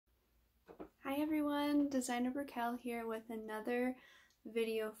Hi everyone, designerbreekelz here with another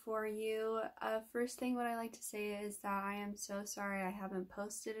video for you. First thing what I like to say is that I am so sorry I haven't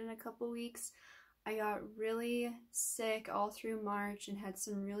posted in a couple weeks. I got really sick all through March and had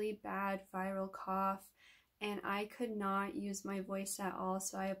some really bad viral cough, and I could not use my voice at all,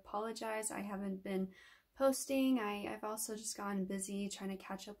 so I apologize. I haven't been posting. I've also just gotten busy trying to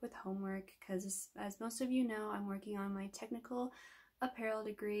catch up with homework because, as most of you know, I'm working on my technical apparel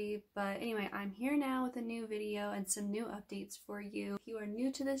degree. But anyway, I'm here now with a new video and some new updates for you. If you are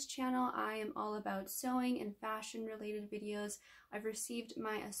new to this channel, I am all about sewing and fashion related videos. I've received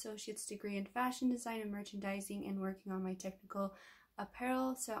my associate's degree in fashion design and merchandising and working on my technical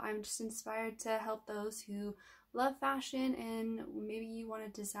apparel, so I'm just inspired to help those who love fashion and maybe you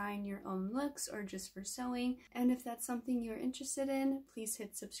want to design your own looks or just for sewing. And if that's something you're interested in, please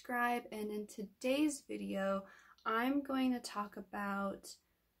hit subscribe. And in today's video, I'm going to talk about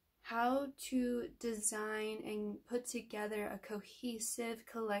how to design and put together a cohesive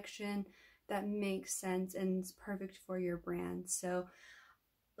collection that makes sense and is perfect for your brand. So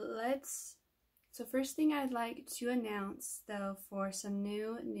first thing I'd like to announce though for some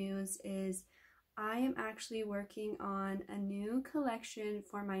new news is I am actually working on a new collection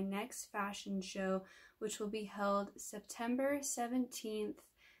for my next fashion show, which will be held September 17th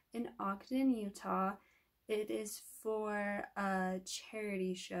in Ogden, Utah. It is for a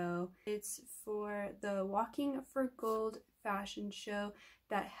charity show. It's for the Walking for Gold fashion show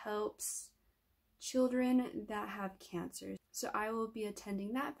that helps children that have cancer. So I will be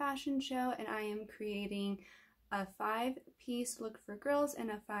attending that fashion show, and I am creating a 5-piece look for girls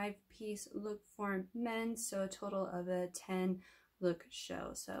and a 5-piece look for men, so a total of a 10 look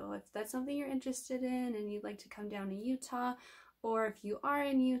show. So if that's something you're interested in and you'd like to come down to Utah, or if you are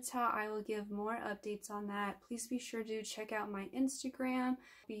in Utah, I will give more updates on that. Please be sure to check out my Instagram. I'll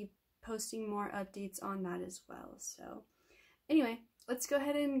be posting more updates on that as well. So anyway, let's go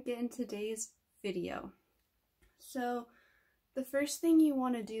ahead and get into today's video. So the first thing you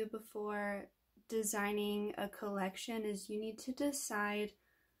want to do before designing a collection is you need to decide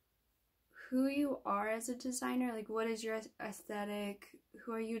who you are as a designer. Like, what is your aesthetic?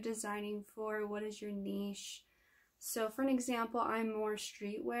 Who are you designing for? What is your niche? So for an example, I'm more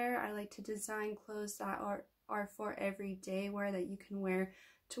streetwear. I like to design clothes that are for everyday wear that you can wear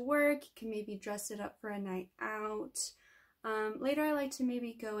to work. You can maybe dress it up for a night out. Later I like to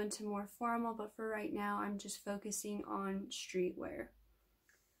maybe go into more formal, but for right now I'm just focusing on streetwear.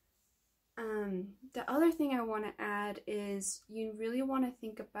 The other thing I want to add is you really want to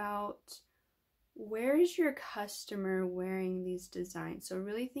think about where is your customer wearing these designs. So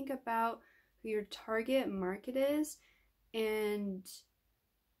really think about who your target market is and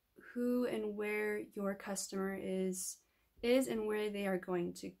who and where your customer is and where they are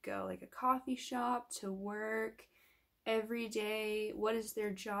going to go, like a coffee shop, to work, every day. What is their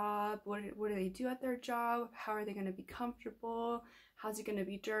job? What do they do at their job? How are they going to be comfortable? How's it going to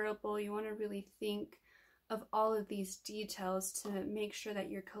be durable? You want to really think of all of these details to make sure that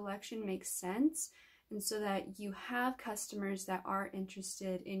your collection makes sense, and so that you have customers that are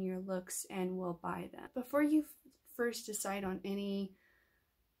interested in your looks and will buy them. Before you first decide on any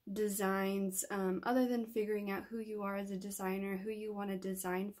designs, other than figuring out who you are as a designer, who you want to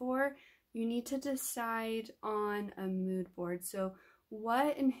design for, you need to decide on a mood board. So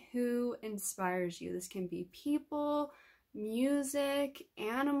what and who inspires you? This can be people, music,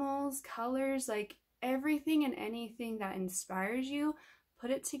 animals, colors, like everything and anything that inspires you. Put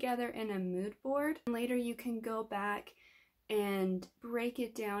it together in a mood board. And later you can go back and break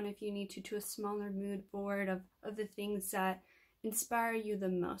it down if you need to a smaller mood board of the things that inspire you the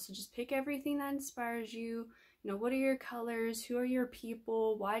most. So just pick everything that inspires you. You know, what are your colors? Who are your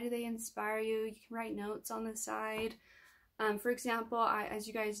people? Why do they inspire you? You can write notes on the side. For example, as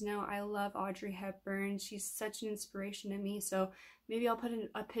you guys know, I love Audrey Hepburn. She's such an inspiration to me. So maybe I'll put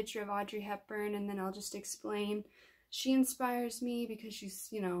a picture of Audrey Hepburn and then I'll just explain. She inspires me because she's,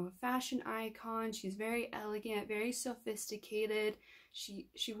 you know, a fashion icon. She's very elegant, very sophisticated.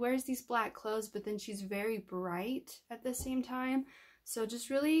 She wears these black clothes, but then she's very bright at the same time. So just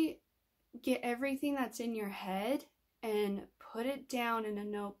really get everything that's in your head and put it down in a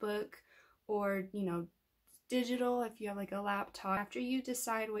notebook or, you know, digital if you have like a laptop. After you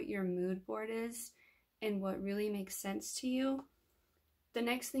decide what your mood board is and what really makes sense to you, the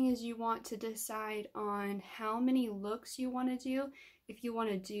next thing is you want to decide on how many looks you want to do. If you want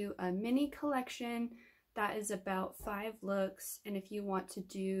to do a mini collection, that is about 5 looks. And if you want to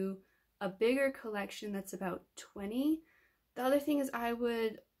do a bigger collection, that's about 20. The other thing is I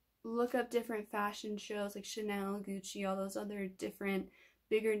would look up different fashion shows like Chanel, Gucci, all those other different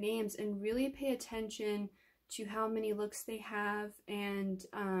bigger names and really pay attention to how many looks they have and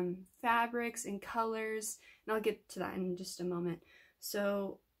fabrics and colors, and I'll get to that in just a moment.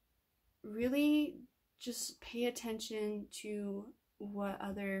 So really just pay attention to what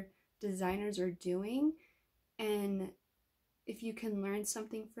other designers are doing, and if you can learn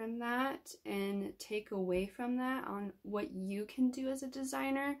something from that and take away from that on what you can do as a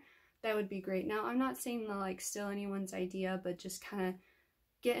designer, that would be great. Now, I'm not saying to like steal anyone's idea, but just kind of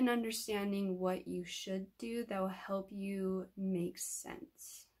get an understanding what you should do that will help you make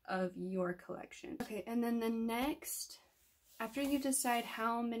sense of your collection. Okay, and then the next, after you decide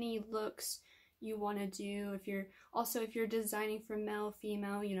how many looks you want to do, if you're designing for male,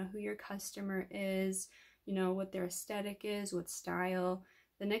 female, you know who your customer is, you know what their aesthetic is, what style.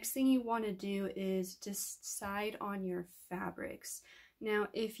 The next thing you want to do is decide on your fabrics. Now,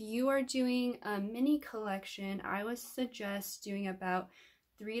 if you are doing a mini collection, I would suggest doing about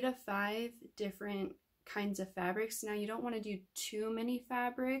 3 to 5 different kinds of fabrics. Now, you don't want to do too many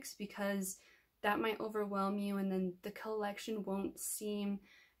fabrics because that might overwhelm you, and then the collection won't seem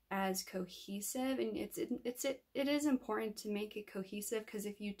as cohesive. And it is important to make it cohesive, because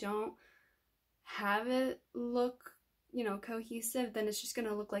if you don't have it look, you know, cohesive, then it's just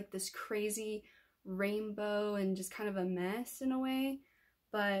gonna look like this crazy rainbow and just kind of a mess in a way.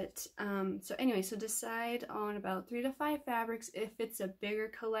 But so anyway, so decide on about 3 to 5 fabrics. If it's a bigger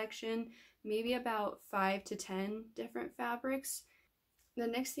collection, maybe about 5 to 10 different fabrics. The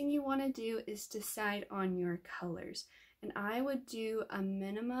next thing you want to do is decide on your colors, and I would do a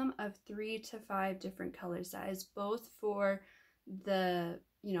minimum of 3 to 5 different colors. That is both for the,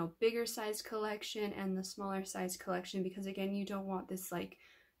 you know, bigger size collection and the smaller size collection, because again, you don't want this like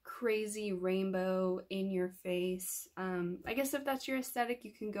crazy rainbow in your face. I guess if that's your aesthetic,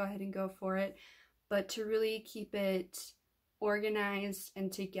 you can go ahead and go for it, but to really keep it organized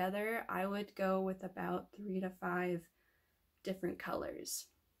and together, I would go with about 3 to 5 different colors.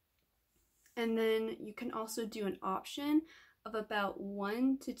 And then you can also do an option of about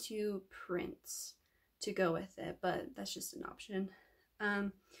 1 to 2 prints to go with it, but that's just an option.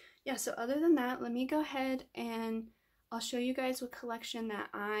 Yeah, so other than that, let me go ahead and I'll show you guys what collection that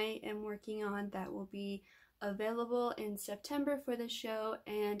I am working on that will be available in September for the show,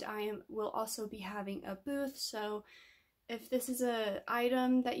 and will also be having a booth. So if this is an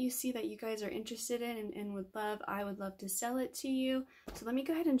item that you see that you guys are interested in and would love, I would love to sell it to you. So let me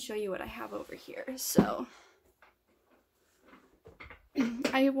go ahead and show you what I have over here. So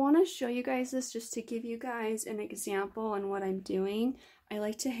I want to show you guys this just to give you guys an example on what I'm doing. I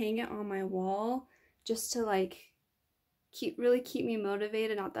like to hang it on my wall just to like really keep me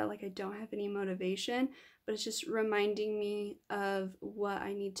motivated. Not that like I don't have any motivation, but it's just reminding me of what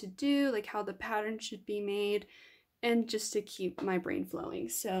I need to do, like how the pattern should be made, and just to keep my brain flowing.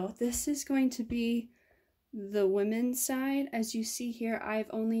 So this is going to be the women's side. As you see here, I've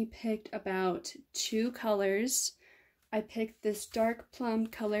only picked about 2 colors. I picked this dark plum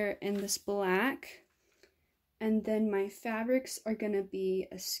color and this black. And then my fabrics are going to be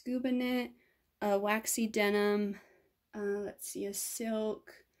a scuba knit, a waxy denim, let's see, a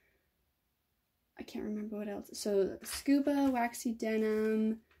silk, I can't remember what else. So scuba, waxy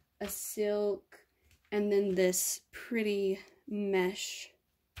denim, a silk, and then this pretty mesh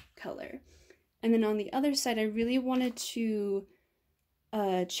color. And then on the other side, I really wanted to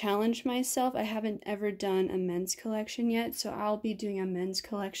challenge myself. I haven't ever done a men's collection yet, so I'll be doing a men's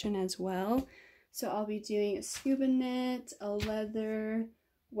collection as well. So I'll be doing a scuba knit, a leather,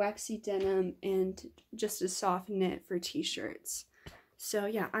 waxy denim, and just a soft knit for t-shirts. So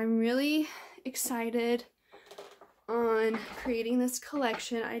yeah, I'm really excited on creating this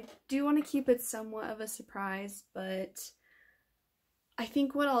collection. I do want to keep it somewhat of a surprise, but I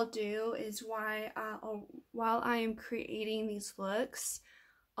think what I'll do is while I am creating these looks,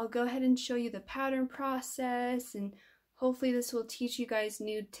 I'll go ahead and show you the pattern process, and hopefully this will teach you guys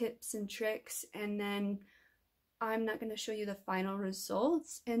new tips and tricks, and then I'm not going to show you the final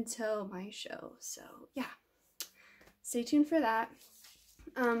results until my show. So yeah, stay tuned for that.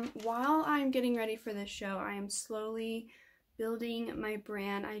 While I'm getting ready for this show, I am slowly building my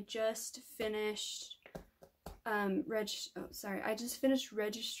brand. I just finished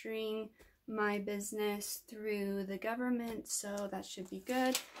registering my business through the government, so that should be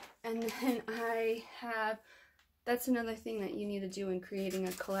good. And then that's another thing that you need to do in creating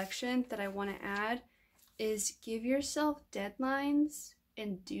a collection that I want to add, is give yourself deadlines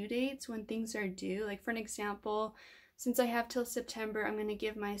and due dates when things are due. Like for an example, since I have till September, I'm going to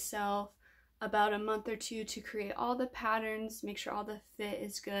give myself about a month or 2 to create all the patterns, make sure all the fit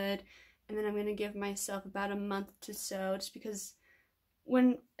is good, and then I'm going to give myself about a month to sew, just because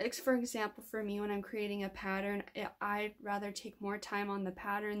for example, for me, when I'm creating a pattern, I'd rather take more time on the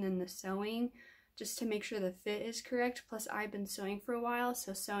pattern than the sewing, just to make sure the fit is correct. Plus, I've been sewing for a while,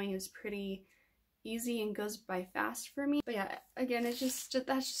 so sewing is pretty easy and goes by fast for me. But yeah, again, that's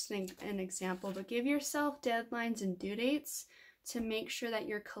just an example. But give yourself deadlines and due dates to make sure that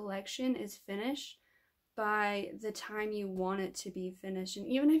your collection is finished by the time you want it to be finished. And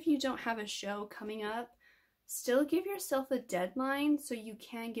even if you don't have a show coming up, still give yourself a deadline so you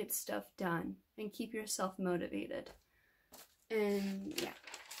can get stuff done and keep yourself motivated. And yeah,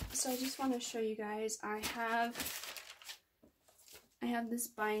 so I just want to show you guys, I have this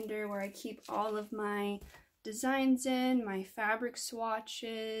binder where I keep all of my designs in, my fabric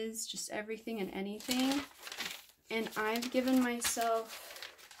swatches, just everything and anything. And I've given myself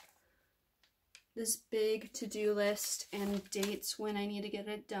this big to-do list and dates when I need to get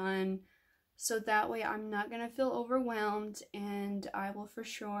it done, so that way I'm not going to feel overwhelmed, and I will for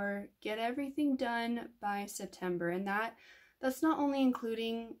sure get everything done by September. And that's not only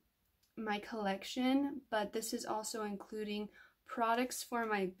including my collection, but this is also including products for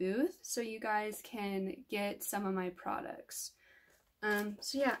my booth, so you guys can get some of my products.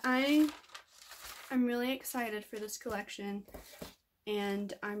 So yeah, I'm really excited for this collection,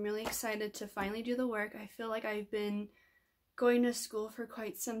 and I'm really excited to finally do the work. I feel like I've been going to school for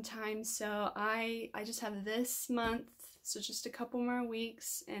quite some time, so I just have this month, so just a couple more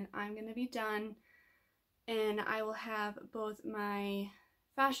weeks, and I'm gonna be done, and I will have both my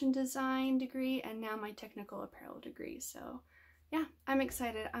fashion design degree and now my technical apparel degree. So yeah, I'm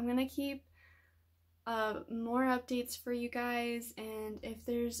excited. I'm gonna keep more updates for you guys, and if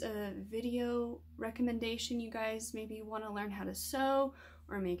there's a video recommendation you guys maybe want to learn how to sew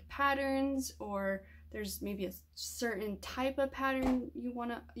or make patterns, or there's maybe a certain type of pattern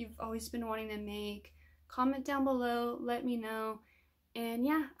you've always been wanting to make, comment down below, let me know. And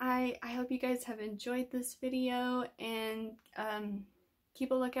yeah, I hope you guys have enjoyed this video, and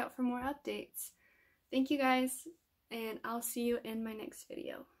keep a lookout for more updates. Thank you guys, and I'll see you in my next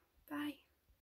video. Bye.